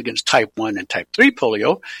inoculate people against type 1 and type 3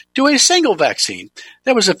 polio to a single vaccine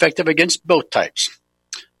that was effective against both types.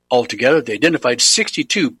 Altogether, they identified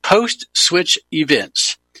 62 post-switch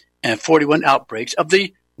events and 41 outbreaks of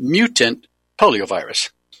the mutant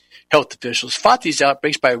poliovirus. Health officials fought these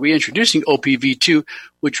outbreaks by reintroducing OPV2,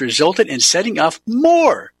 which resulted in setting off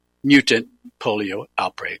more mutant polio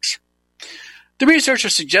outbreaks. The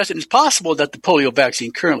researchers suggest it is possible that the polio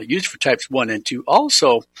vaccine currently used for types 1 and 2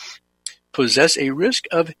 also possess a risk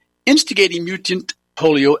of instigating mutant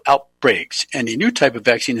polio outbreaks, and a new type of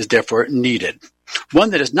vaccine is therefore needed, one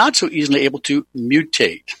that is not so easily able to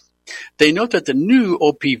mutate. They note that the new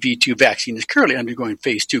OPV2 vaccine is currently undergoing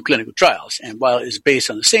phase 2 clinical trials, and while it is based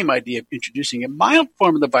on the same idea of introducing a mild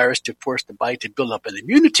form of the virus to force the body to build up an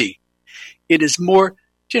immunity, it is more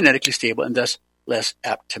genetically stable and thus less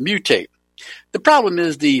apt to mutate. The problem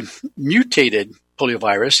is the mutated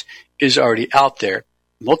poliovirus is already out there,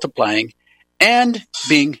 multiplying and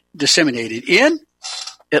being disseminated in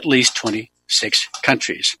at least 26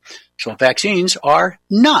 countries. So vaccines are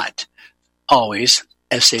not always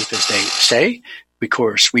as safe as they say. Of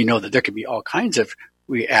course, we know that there can be all kinds of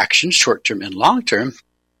reactions, short-term and long-term.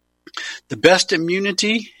 The best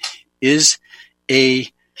immunity is a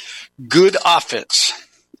good offense,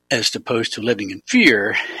 as opposed to living in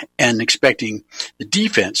fear and expecting the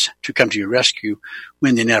defense to come to your rescue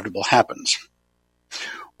when the inevitable happens.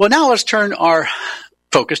 Well, now let's turn our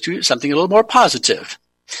focus to something a little more positive.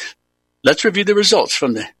 Let's review the results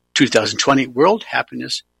from the 2020 World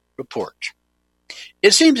Happiness Report.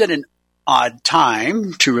 It seems at an odd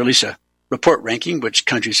time to release a report ranking which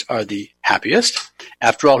countries are the happiest.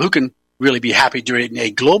 After all, who can really be happy during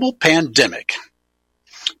a global pandemic?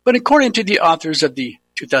 But according to the authors of the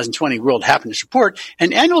 2020 World Happiness Report,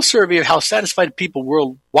 an annual survey of how satisfied people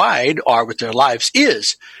worldwide are with their lives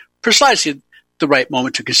is precisely the right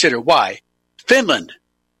moment to consider why Finland,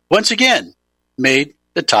 once again, made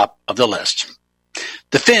the top of the list.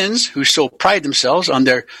 The Finns, who so pride themselves on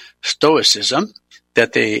their stoicism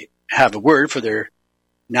that they have a word for their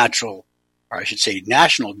national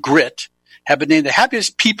grit, have been named the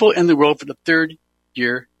happiest people in the world for the third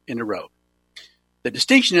year in a row. The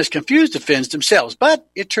distinction has confused the Finns themselves, but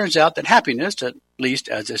it turns out that happiness, at least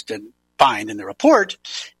as is defined in the report,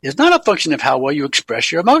 is not a function of how well you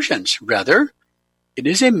express your emotions. Rather, it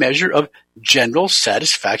is a measure of general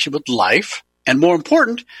satisfaction with life, and more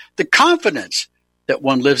important, the confidence that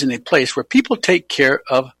one lives in a place where people take care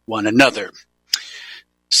of one another,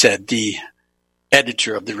 said the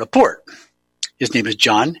editor of the report. His name is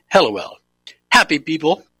John Helliwell. Happy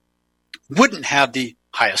people wouldn't have the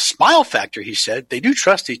highest smile factor, he said. They do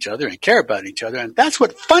trust each other and care about each other, and that's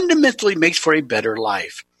what fundamentally makes for a better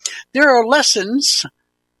life. There are lessons,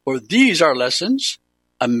 or these are lessons,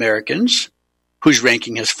 Americans, whose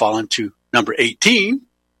ranking has fallen to number 18,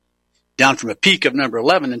 down from a peak of number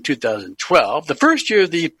 11 in 2012. The first year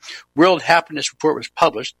the World Happiness Report was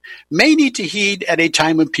published may need to heed at a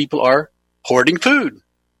time when people are hoarding food,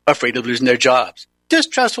 afraid of losing their jobs,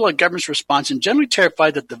 distrustful of government's response, and generally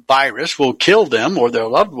terrified that the virus will kill them or their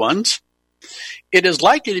loved ones. It is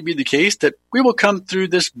likely to be the case that we will come through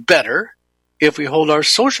this better if we hold our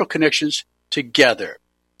social connections together,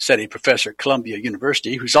 said a professor at Columbia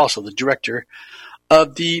University, who's also the director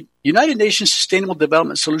of the United Nations Sustainable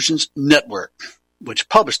Development Solutions Network, which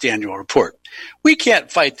published the annual report. We can't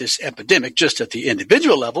fight this epidemic just at the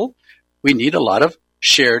individual level. We need a lot of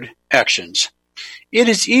shared actions. It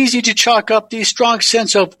is easy to chalk up the strong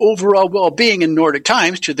sense of overall well-being in Nordic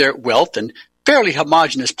times to their wealth and fairly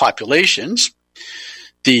homogeneous populations,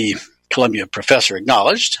 the Columbia professor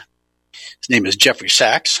acknowledged. His name is Jeffrey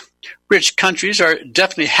Sachs. Rich countries are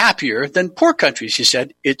definitely happier than poor countries, he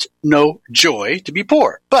said. It's no joy to be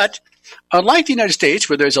poor. But unlike the United States,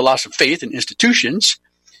 where there's a loss of faith in institutions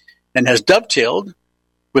and has dovetailed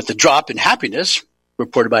with the drop in happiness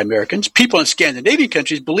reported by Americans, people in Scandinavian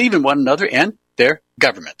countries believe in one another and their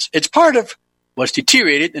governments. It's part of what's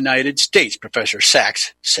deteriorated in the United States, Professor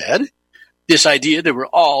Sachs said. This idea that we're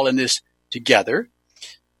all in this together,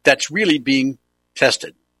 that's really being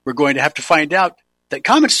tested. We're going to have to find out that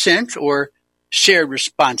common sense or shared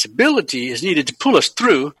responsibility is needed to pull us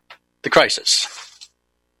through the crisis.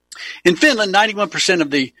 In Finland, 91% of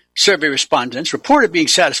the survey respondents reported being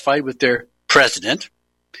satisfied with their president.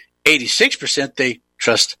 86% they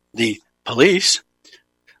trust the police.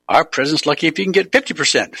 Our president's lucky if he can get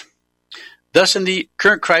 50%. Thus, in the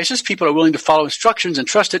current crisis, people are willing to follow instructions and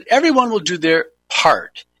trust that everyone will do their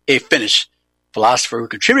part. A Finnish philosopher who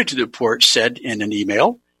contributed to the report said in an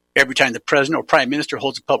email, every time the president or prime minister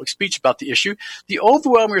holds a public speech about the issue, the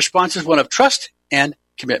overwhelming response is one of trust and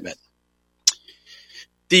commitment.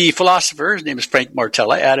 The philosopher, his name is Frank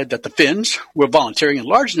Martella, added that the Finns were volunteering in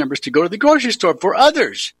large numbers to go to the grocery store for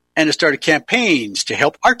others and to start campaigns to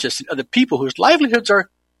help artists and other people whose livelihoods are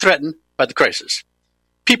threatened by the crisis.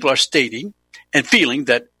 People are stating and feeling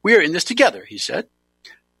that we are in this together, he said.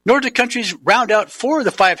 Nordic countries round out 4 of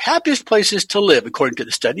the 5 happiest places to live, according to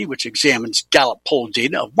the study, which examines Gallup poll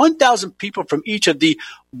data of 1,000 people from each of the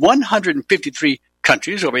 153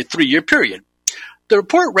 countries over a 3-year period. The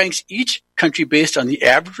report ranks each country based on the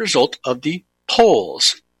average result of the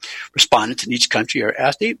polls. Respondents in each country are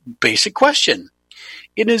asked a basic question.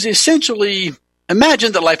 It is essentially,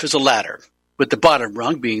 imagine that life is a ladder, with the bottom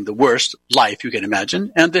rung being the worst life you can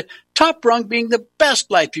imagine, and the top rung being the best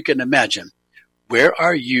life you can imagine. Where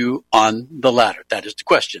are you on the ladder? That is the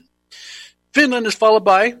question. Finland is followed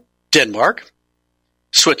by Denmark,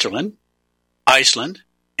 Switzerland, Iceland,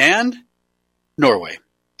 and Norway.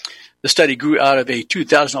 The study grew out of a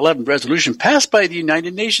 2011 resolution passed by the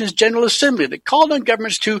United Nations General Assembly that called on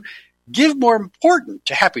governments to give more importance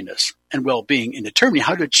to happiness and well-being in determining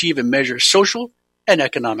how to achieve and measure social and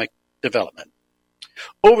economic development.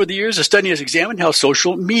 Over the years, the study has examined how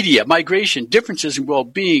social media, migration, differences in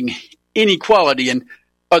well-being, inequality, and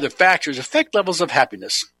other factors affect levels of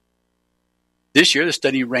happiness. This year, the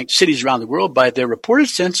study ranked cities around the world by their reported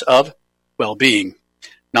sense of well-being.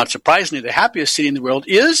 Not surprisingly, the happiest city in the world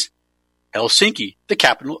is Helsinki, the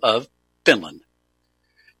capital of Finland.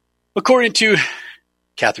 According to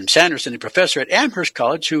Catherine Sanderson, a professor at Amherst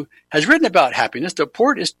College who has written about happiness, the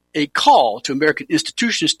report is a call to American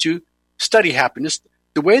institutions to study happiness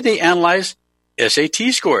the way they analyze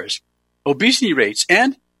SAT scores, obesity rates,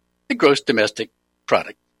 and the gross domestic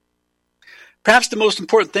product. Perhaps the most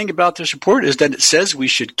important thing about this report is that it says we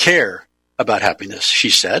should care about happiness, she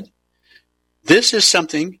said. This is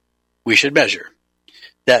something we should measure.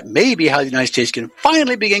 That may be how the United States can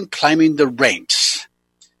finally begin climbing the ranks.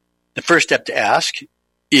 The first step to ask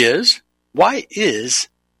is, why is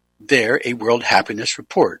there a World Happiness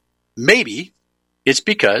Report? Maybe it's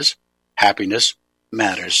because happiness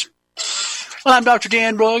matters. Well, I'm Dr.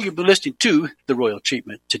 Dan Royal. You've been listening to The Royal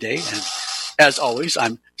Treatment today. And as always,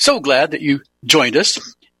 I'm so glad that you joined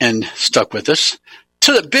us and stuck with us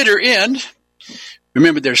to the bitter end.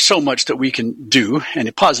 Remember, there's so much that we can do, and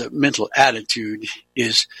a positive mental attitude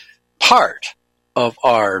is part of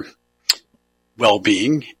our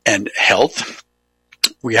well-being and health.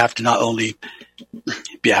 We have to not only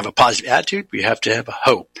have a positive attitude, we have to have a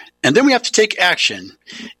hope. And then we have to take action.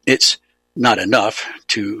 It's not enough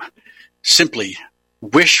to simply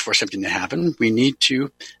wish for something to happen. We need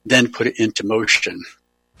to then put it into motion.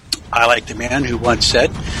 I like the man who once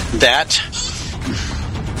said that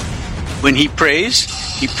when he prays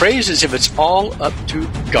as if it's all up to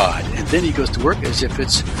God. And then he goes to work as if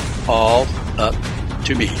it's all up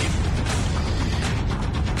to me.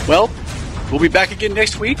 Well, we'll be back again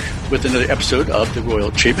next week with another episode of The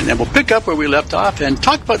Royal Treatment. And we'll pick up where we left off and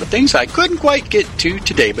talk about the things I couldn't quite get to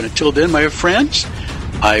today. But until then, my friends,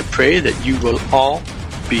 I pray that you will all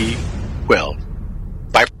be well.